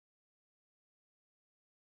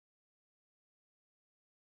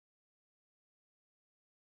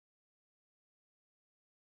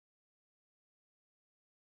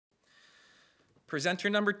Presenter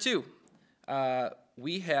number 2,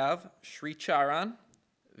 we have Sricharan,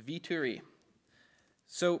 Veeturi.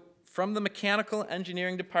 So from the Mechanical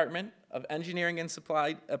Engineering Department of Engineering and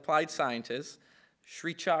Applied Sciences,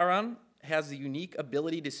 Sricharan has the unique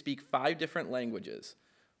ability to speak 5 different languages.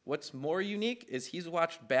 What's more unique is he's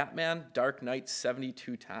watched Batman Dark Knight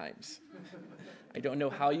 72 times. I don't know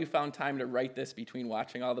how you found time to write this between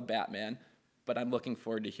watching all the Batman, but I'm looking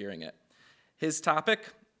forward to hearing it. His topic,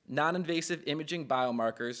 non-invasive imaging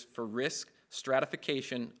biomarkers for risk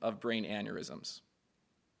stratification of brain aneurysms.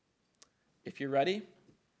 If you're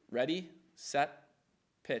ready, set,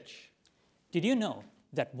 pitch. Did you know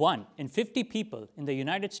that 1 in 50 people in the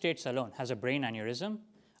United States alone has a brain aneurysm?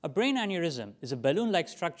 A brain aneurysm is a balloon-like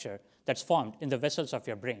structure that's formed in the vessels of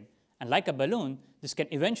your brain. And like a balloon, this can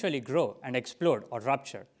eventually grow and explode or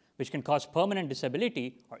rupture, which can cause permanent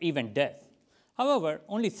disability or even death. However,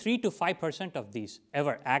 only 3 to 5% of these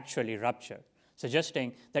ever actually rupture,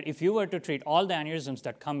 suggesting that if you were to treat all the aneurysms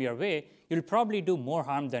that come your way, you'll probably do more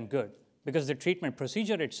harm than good, because the treatment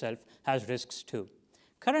procedure itself has risks too.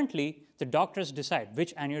 Currently, the doctors decide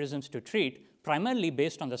which aneurysms to treat primarily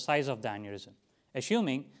based on the size of the aneurysm,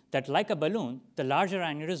 assuming that like a balloon, the larger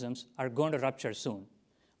aneurysms are going to rupture soon.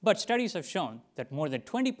 But studies have shown that more than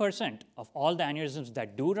 20% of all the aneurysms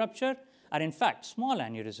that do rupture are in fact small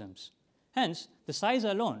aneurysms. Hence, the size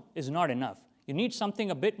alone is not enough. You need something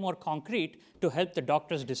a bit more concrete to help the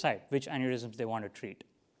doctors decide which aneurysms they want to treat.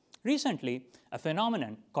 Recently, a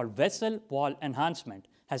phenomenon called vessel wall enhancement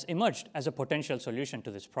has emerged as a potential solution to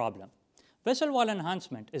this problem. Vessel wall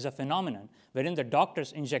enhancement is a phenomenon wherein the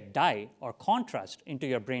doctors inject dye or contrast into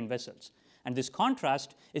your brain vessels. And this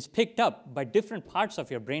contrast is picked up by different parts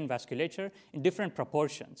of your brain vasculature in different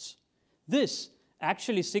proportions. This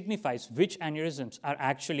actually signifies which aneurysms are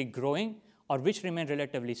actually growing or which remain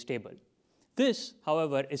relatively stable. This,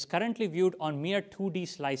 however, is currently viewed on mere 2D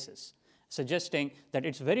slices, suggesting that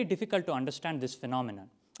it's very difficult to understand this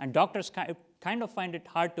phenomenon. And doctors kind of find it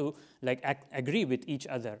hard to agree with each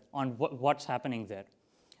other on what's happening there.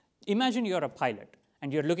 Imagine you're a pilot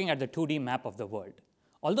and you're looking at the 2D map of the world.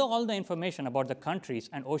 Although all the information about the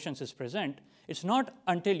countries and oceans is present, it's not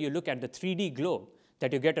until you look at the 3D globe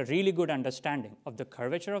that you get a really good understanding of the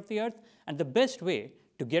curvature of the Earth and the best way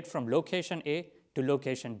to get from location A to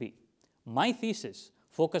location B. My thesis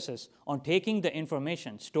focuses on taking the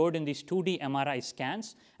information stored in these 2D MRI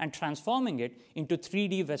scans and transforming it into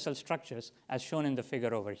 3D vessel structures as shown in the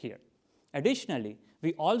figure over here. Additionally,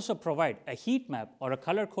 we also provide a heat map or a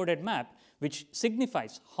color-coded map which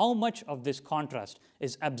signifies how much of this contrast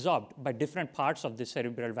is absorbed by different parts of the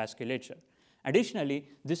cerebral vasculature. Additionally,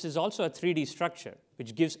 this is also a 3D structure,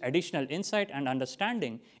 which gives additional insight and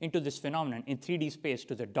understanding into this phenomenon in 3D space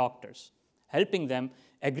to the doctors, helping them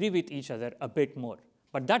agree with each other a bit more.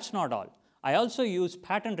 But that's not all. I also use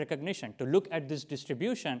pattern recognition to look at this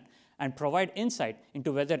distribution and provide insight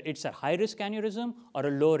into whether it's a high-risk aneurysm or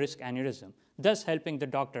a low-risk aneurysm, thus helping the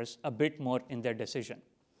doctors a bit more in their decision.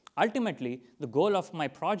 Ultimately, the goal of my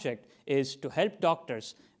project is to help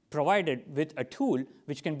doctors provided with a tool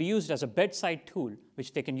which can be used as a bedside tool,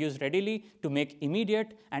 which they can use readily to make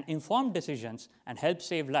immediate and informed decisions and help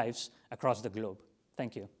save lives across the globe.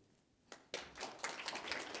 Thank you.